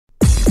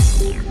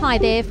Hi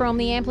there from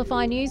the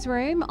Amplify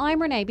Newsroom.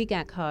 I'm Renee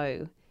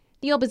Bigacco.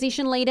 The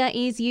opposition leader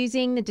is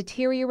using the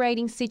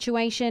deteriorating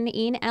situation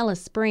in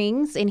Alice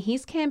Springs in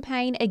his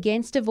campaign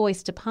against a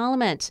voice to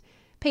Parliament.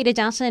 Peter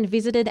Dutton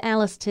visited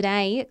Alice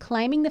today,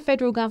 claiming the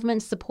federal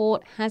government's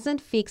support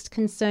hasn't fixed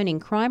concerning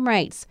crime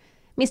rates.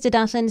 Mr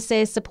Dutton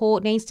says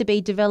support needs to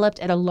be developed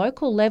at a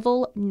local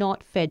level,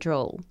 not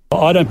federal.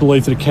 I don't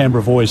believe that a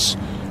Canberra voice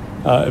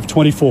of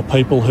 24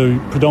 people who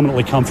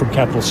predominantly come from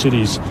capital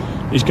cities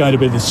is going to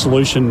be the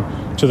solution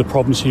to the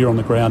problems here on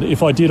the ground.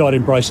 If I did, I'd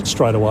embrace it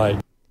straight away.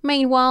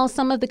 Meanwhile,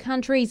 some of the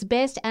country's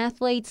best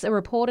athletes are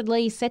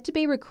reportedly set to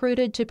be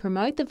recruited to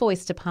promote the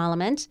voice to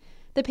Parliament.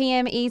 The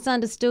PM is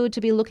understood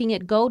to be looking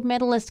at gold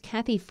medalist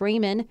Cathy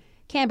Freeman,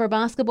 Canberra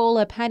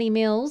basketballer Paddy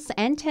Mills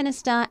and tennis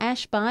star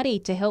Ash Barty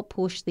to help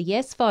push the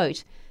yes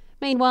vote.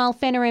 Meanwhile,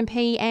 Fenner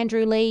MP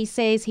Andrew Lee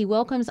says he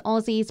welcomes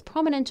Aussies,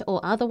 prominent or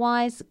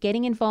otherwise,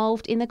 getting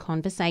involved in the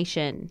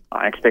conversation.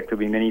 I expect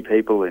there'll be many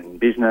people in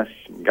business,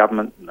 in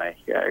government, in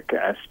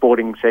the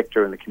sporting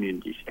sector and the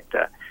community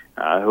sector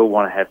who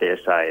want to have their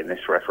say in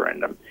this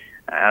referendum.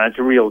 And it's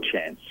a real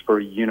chance for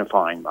a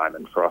unifying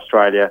moment for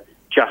Australia,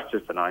 just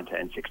as the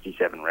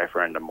 1967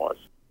 referendum was.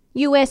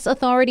 US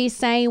authorities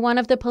say one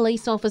of the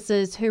police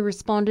officers who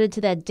responded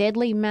to that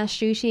deadly mass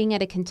shooting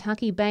at a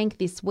Kentucky bank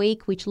this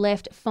week, which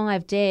left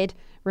 5 dead,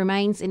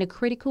 remains in a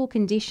critical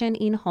condition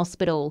in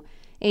hospital.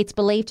 It's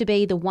believed to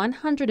be the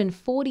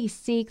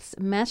 146th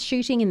mass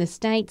shooting in the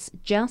States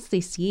just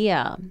this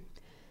year.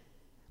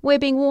 We're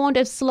being warned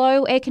of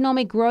slow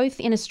economic growth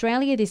in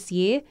Australia this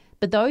year,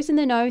 but those in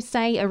the know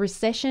say a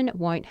recession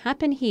won't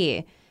happen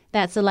here.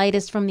 That's the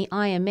latest from the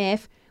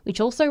IMF, which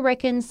also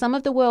reckons some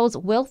of the world's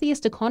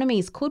wealthiest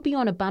economies could be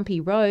on a bumpy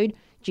road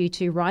due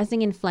to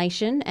rising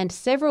inflation and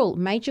several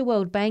major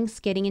world banks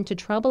getting into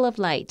trouble of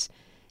late.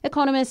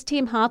 Economist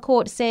Tim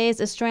Harcourt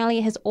says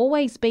Australia has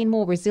always been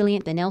more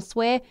resilient than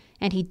elsewhere,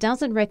 and he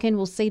doesn't reckon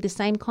we'll see the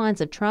same kinds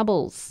of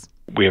troubles.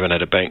 We haven't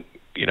had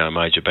a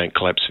major bank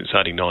collapse since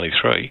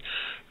 1893.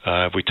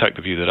 If we take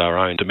the view that our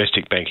own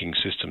domestic banking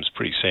system's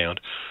pretty sound,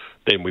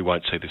 then we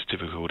won't see this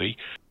difficulty.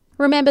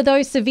 Remember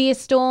those severe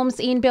storms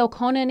in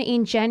Belconnen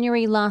in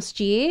January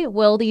last year?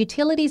 Well, the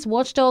Utilities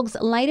Watchdog's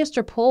latest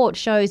report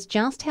shows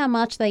just how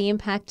much they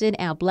impacted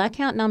our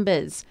blackout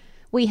numbers.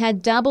 We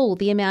had double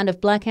the amount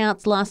of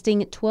blackouts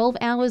lasting 12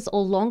 hours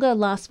or longer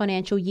last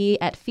financial year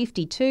at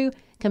 52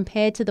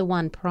 compared to the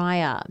one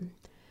prior.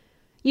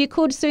 You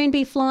could soon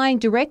be flying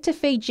direct to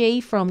Fiji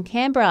from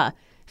Canberra.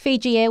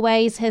 Fiji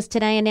Airways has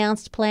today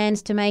announced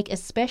plans to make a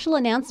special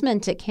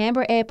announcement at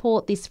Canberra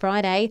Airport this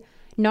Friday.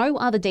 No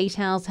other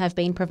details have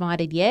been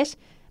provided yet,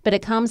 but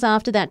it comes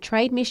after that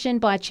trade mission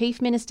by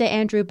Chief Minister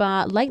Andrew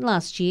Barr late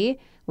last year,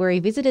 where he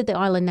visited the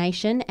island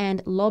nation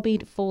and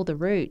lobbied for the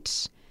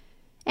route.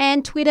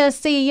 And Twitter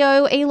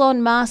CEO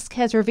Elon Musk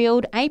has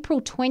revealed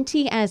April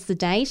 20 as the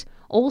date.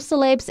 All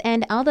celebs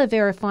and other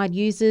verified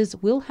users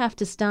will have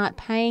to start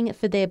paying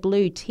for their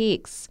blue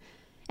ticks.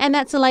 And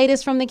that's the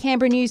latest from the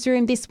Canberra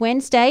Newsroom this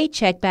Wednesday.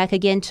 Check back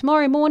again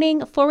tomorrow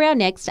morning for our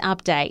next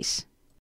update.